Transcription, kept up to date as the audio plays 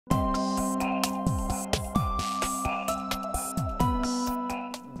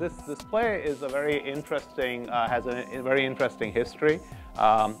this play is a very interesting, has a very interesting history.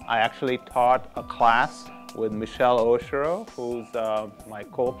 I actually taught a class with Michele Osherow, who's my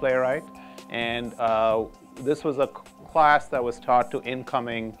co-playwright, and this was a class that was taught to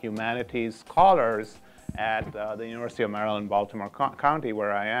incoming humanities scholars at the University of Maryland, Baltimore County,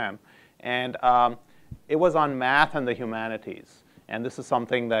 where I am. And it was on math and the humanities. And this is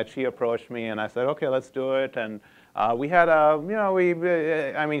something that she approached me, and I said, okay, let's do it. And we had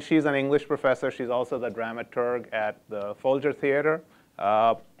a, I mean, she's an English professor. She's also the dramaturg at the Folger Theater.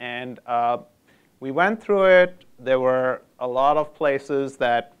 We went through it. There were a lot of places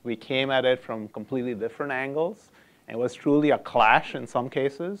that we came at it from completely different angles. It was truly a clash in some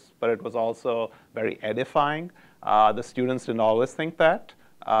cases, but it was also very edifying. The students didn't always think that.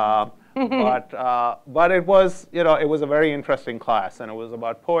 But it was, it was a very interesting class, and it was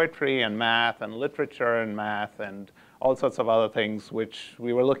about poetry and math and literature and math and all sorts of other things, which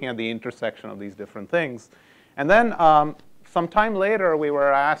we were looking at the intersection of these different things. And then some time later, we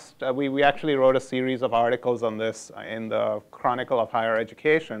were asked, we actually wrote a series of articles on this in the Chronicle of Higher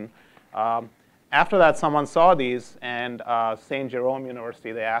Education. After that, someone saw these, and St. Jerome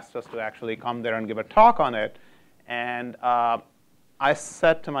University, they asked us to actually come there and give a talk on it. And I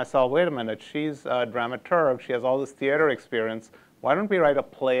said to myself, wait a minute, she's a dramaturg, she has all this theater experience, why don't we write a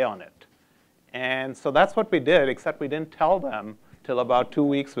play on it? And so that's what we did, except we didn't tell them till about 2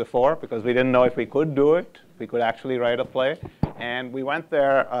 weeks before, because we didn't know if we could do it, we could actually write a play. And we went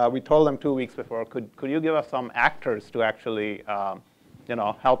there, we told them 2 weeks before, could you give us some actors to actually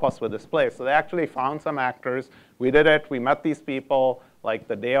help us with this play? So they actually found some actors. We did it, we met these people, like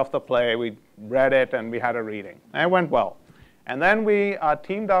the day of the play, we read it, and we had a reading. And it went well. And then we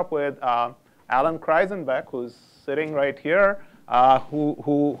teamed up with Alan Kreisenbeck, who's sitting right here,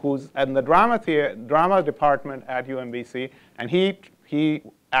 who's in the drama department at UMBC, and he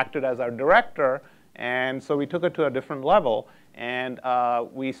acted as our director. And so we took it to a different level, and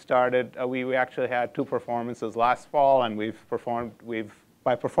we started. We actually had 2 performances last fall, and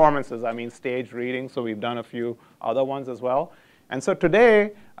by performances I mean stage readings. So we've done a few other ones as well. And so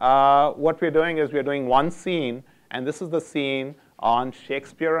today, what we're doing is we're doing one scene. And this is the scene on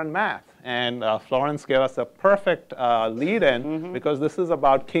Shakespeare and math. And Florence gave us a perfect lead-in, because this is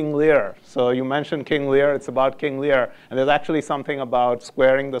about King Lear. So you mentioned King Lear. It's about King Lear. And there's actually something about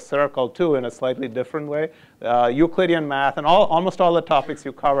squaring the circle, too, in a slightly different way. Euclidean math and almost all the topics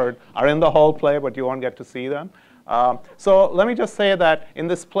you covered are in the whole play, but you won't get to see them. So let me just say that in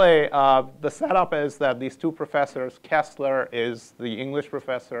this play, the setup is that these 2 professors, Kessler is the English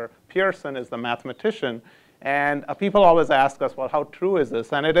professor, Pearson is the mathematician. And people always ask us, well, how true is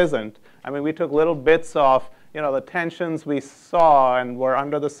this? And it isn't. I mean, we took little bits of the tensions we saw and were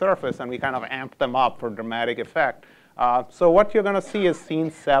under the surface, and we kind of amped them up for dramatic effect. So what you're going to see is scene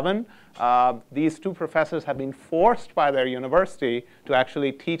 7. These 2 professors have been forced by their university to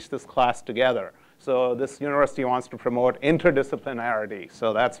actually teach this class together. So this university wants to promote interdisciplinarity.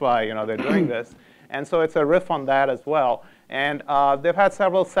 So that's why they're doing this. And so it's a riff on that as well. And they've had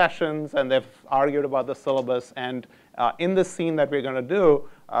several sessions, and they've argued about the syllabus. And in this scene that we're going to do,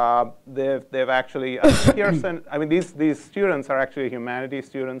 they've actually, Pearson, I mean, these students are actually humanities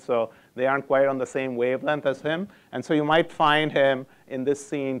students, so they aren't quite on the same wavelength as him. And so you might find him in this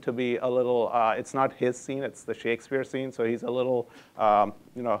scene to be a little, it's not his scene, it's the Shakespeare scene. So he's a little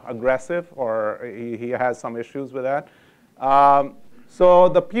aggressive, or he has some issues with that. So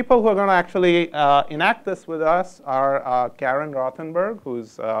the people who are going to actually enact this with us are Karen Rothenberg,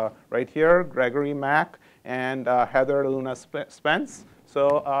 who's right here, Gregory Mack, and Heather Spence.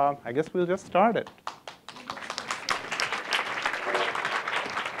 So I guess we'll just start it.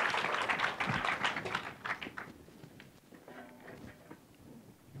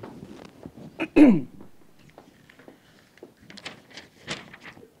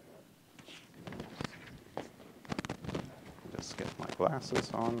 Glasses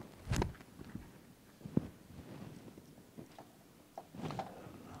on.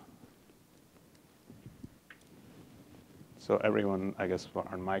 So everyone, I guess,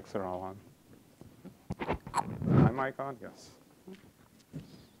 our mics are all on. My mic on? Yes.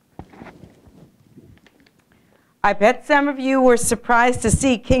 I bet some of you were surprised to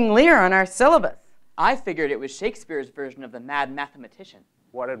see King Lear on our syllabus. I figured it was Shakespeare's version of the Mad Mathematician.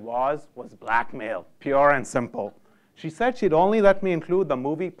 What it was blackmail, pure and simple. She said she'd only let me include the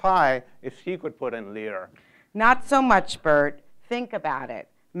movie Pi if she could put in Lear. Not so much, Burt. Think about it.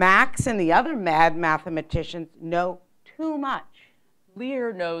 Max and the other mad mathematicians know too much.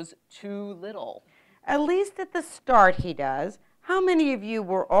 Lear knows too little. At least at the start he does. How many of you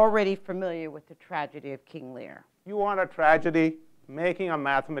were already familiar with the tragedy of King Lear? You want a tragedy? making a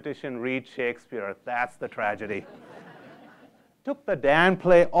mathematician read Shakespeare, that's the tragedy. Took the damn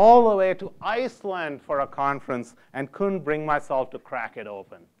play all the way to Iceland for a conference and couldn't bring myself to crack it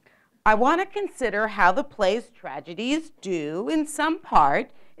open. I want to consider how the play's tragedy is due, in some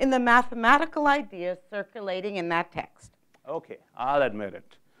part, in the mathematical ideas circulating in that text. Okay, I'll admit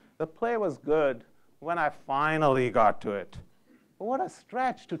it. The play was good when I finally got to it. But what a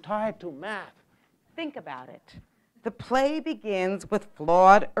stretch to tie it to math. Think about it. The play begins with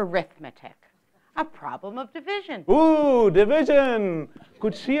flawed arithmetic, a problem of division. Ooh, division!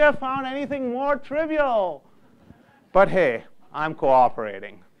 Could she have found anything more trivial? But hey, I'm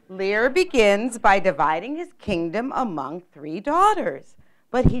cooperating. Lear begins by dividing his kingdom among 3 daughters,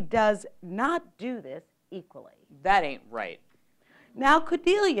 but he does not do this equally. That ain't right. Now,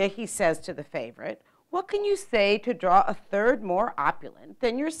 Cordelia, he says to the favorite, what can you say to draw a third more opulent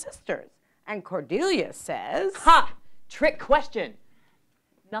than your sisters? And Cordelia says, Ha! Trick question.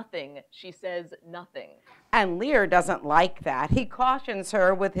 Nothing. She says nothing. And Lear doesn't like that. He cautions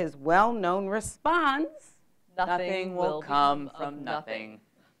her with his well-known response, Nothing will come from nothing.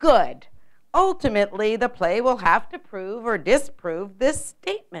 good. Ultimately, the play will have to prove or disprove this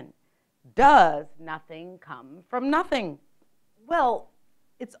statement. Does nothing come from nothing? Well,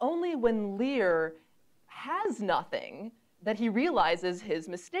 it's only when Lear has nothing that he realizes his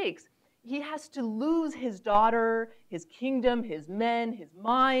mistakes. He has to lose his daughter, his kingdom, his men, his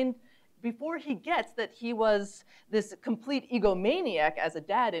mind, before he gets that he was this complete egomaniac as a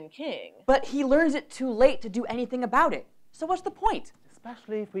dad and king. But he learns it too late to do anything about it. So what's the point?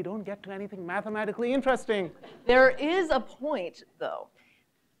 Especially if we don't get to anything mathematically interesting. There is a point, though.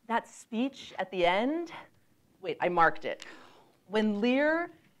 That speech at the end, wait, I marked it. When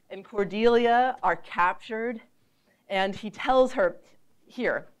Lear and Cordelia are captured, and he tells her,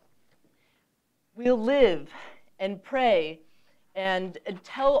 here, we'll live and pray and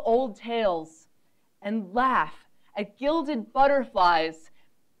tell old tales and laugh at gilded butterflies.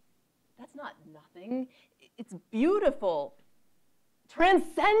 That's not nothing. It's beautiful,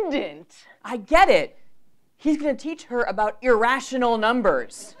 transcendent. I get it. He's going to teach her about irrational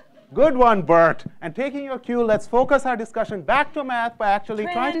numbers. Good one, Burt. And taking your cue, let's focus our discussion back to math by actually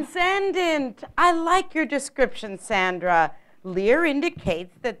trying to... Transcendent. I like your description, Sandra. Lear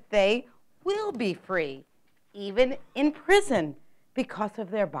indicates that they will be free, even in prison, because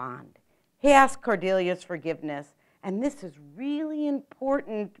of their bond. He asks Cordelia's forgiveness, and this is really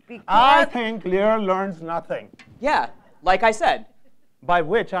important because... I think Lear learns nothing. Yeah, like I said. By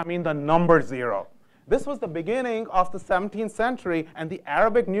which I mean the number 0. This was the beginning of the 17th century, and the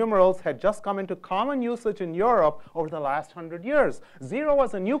Arabic numerals had just come into common usage in Europe over the last 100 years. 0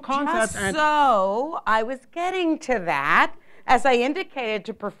 was a new concept. Just so I was getting to that. As I indicated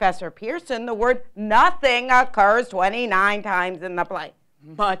to Professor Pearson, the word nothing occurs 29 times in the play.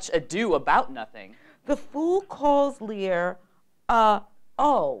 Much ado about nothing. The fool calls Lear a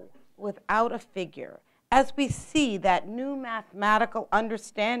O without a figure, as we see that new mathematical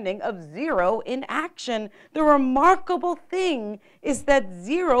understanding of 0 in action. The remarkable thing is that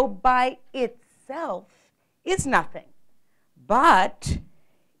 0 by itself is nothing, but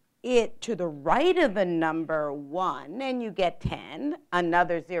it to the right of the number 1, and you get 10.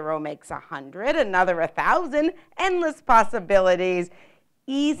 Another 0 makes 100, another 1,000, endless possibilities.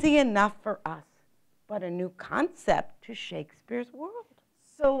 Easy enough for us, but a new concept to Shakespeare's world.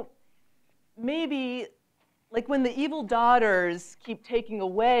 So maybe, like when the evil daughters keep taking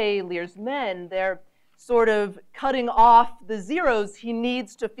away Lear's men, they're sort of cutting off the zeros he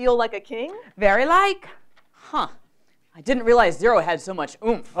needs to feel like a king? Very like. Huh. I didn't realize 0 had so much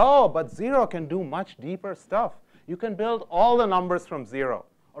oomph. Oh, but 0 can do much deeper stuff. You can build all the numbers from 0,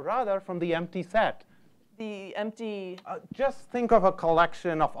 or rather from the empty set. The empty... Just think of a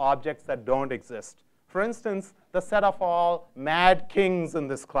collection of objects that don't exist. For instance, the set of all mad kings in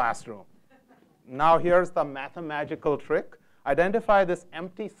this classroom. Now here's the mathemagical trick. Identify this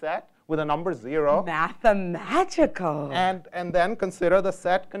empty set with a number 0. Mathemagical. And then consider the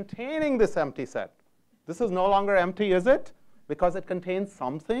set containing this empty set. This is no longer empty, is it? Because it contains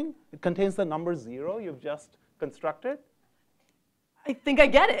something. It contains the number 0 you've just constructed. I think I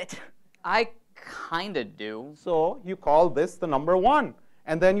get it. I kind of do. So you call this the number 1.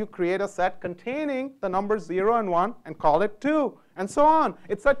 And then you create a set containing the numbers 0 and 1 and call it 2, and so on.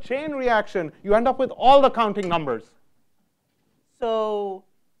 It's a chain reaction. You end up with all the counting numbers. So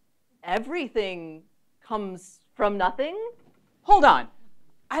everything comes from nothing? Hold on.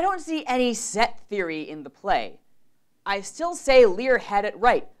 I don't see any set theory in the play. I still say Lear had it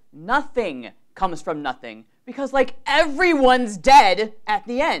right. Nothing comes from nothing, because like everyone's dead at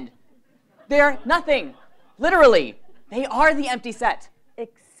the end. They're nothing, literally. They are the empty set.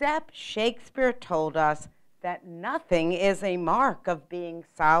 Except Shakespeare told us that nothing is a mark of being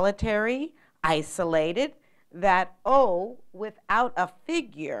solitary, isolated, that O without a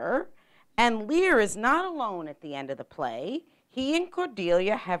figure, and Lear is not alone at the end of the play. He and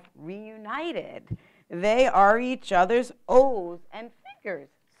Cordelia have reunited. They are each other's O's and figures,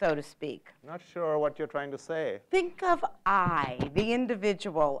 so to speak. Not sure what you're trying to say. Think of I, the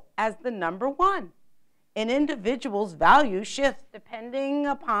individual, as the number one. An individual's value shifts depending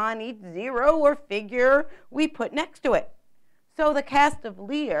upon each zero or figure we put next to it. So the cast of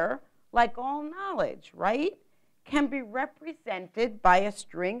Lear, like all knowledge, right, can be represented by a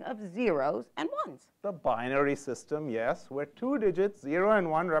string of zeros and ones. The binary system, yes, where 2 digits, 0 and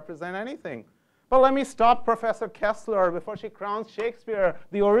 1, represent anything. But let me stop Professor Kessler before she crowns Shakespeare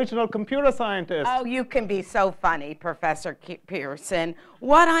the original computer scientist. Oh, you can be so funny, Professor Pearson.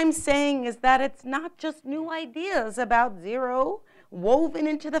 What I'm saying is that it's not just new ideas about zero woven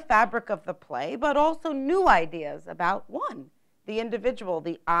into the fabric of the play, but also new ideas about one, the individual,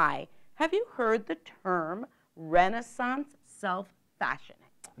 the I. Have you heard the term Renaissance self-fashioning?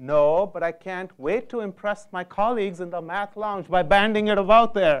 No, but I can't wait to impress my colleagues in the math lounge by banding it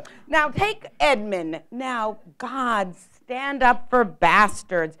about there. Now take Edmund. Now, God, stand up for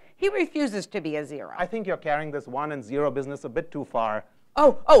bastards. He refuses to be a zero. I think you're carrying this 1 and 0 business a bit too far.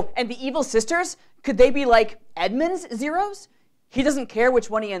 Oh, and the evil sisters? Could they be like Edmund's zeros? He doesn't care which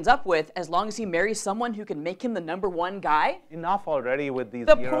one he ends up with as long as he marries someone who can make him the number one guy? Enough already with these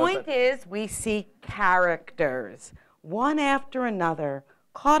The zeros. point is we see characters, one after another,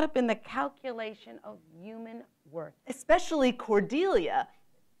 caught up in the calculation of human worth. Especially Cordelia,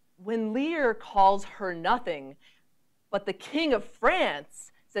 when Lear calls her nothing, but the King of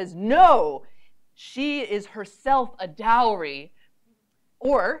France says, no, she is herself a dowry.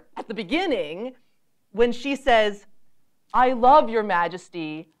 Or, at the beginning, when she says, I love your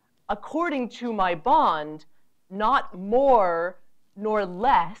majesty according to my bond, not more nor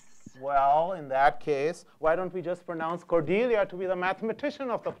less. Well, in that case, why don't we just pronounce Cordelia to be the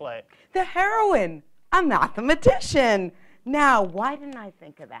mathematician of the play? The heroine, a mathematician. Now, why didn't I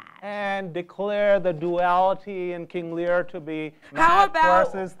think of that? And declare the duality in King Lear to be math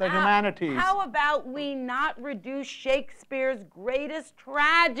versus the humanities. How about we not reduce Shakespeare's greatest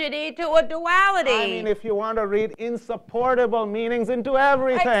tragedy to a duality? I mean, if you want to read insupportable meanings into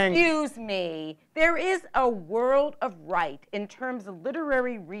everything. Excuse me. There is a world of right in terms of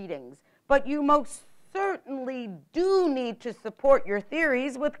literary readings, but you most certainly do need to support your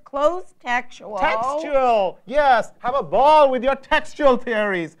theories with closed textual. Textual! Yes, have a ball with your textual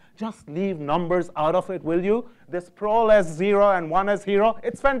theories. Just leave numbers out of it, will you? This prole as 0 and 1 as hero,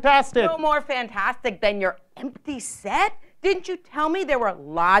 it's fantastic. No more fantastic than your empty set? Didn't you tell me there were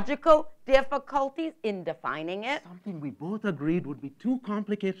logical difficulties in defining it? Something we both agreed would be too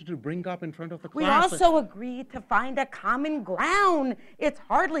complicated to bring up in front of the We class. also agreed to find a common ground. It's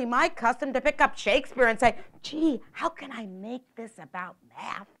hardly my custom to pick up Shakespeare and say, gee, how can I make this about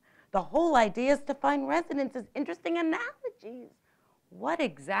math? The whole idea is to find resonance as interesting analogies. What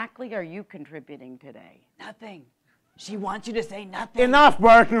exactly are you contributing today? Nothing. She wants you to say nothing. Enough,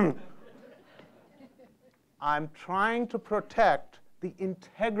 Burton! I'm trying to protect the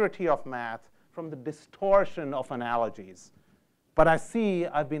integrity of math from the distortion of analogies. But I see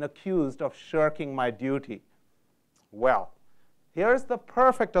I've been accused of shirking my duty. Well, here's the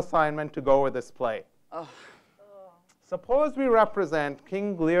perfect assignment to go with this play. Suppose we represent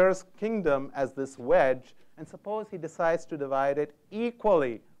King Lear's kingdom as this wedge, and suppose he decides to divide it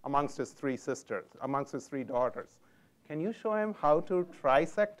equally amongst his 3 sisters, amongst his 3 daughters. Can you show him how to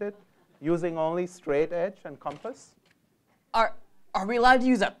trisect it using only straight edge and compass? Are we allowed to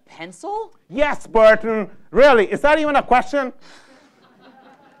use a pencil? Yes, Burton. Really, is that even a question?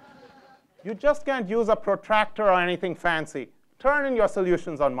 You just can't use a protractor or anything fancy. Turn in your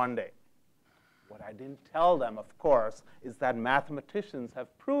solutions on Monday. What I didn't tell them, of course, is that mathematicians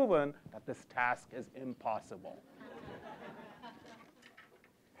have proven that this task is impossible.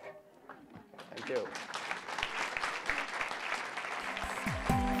 Thank you.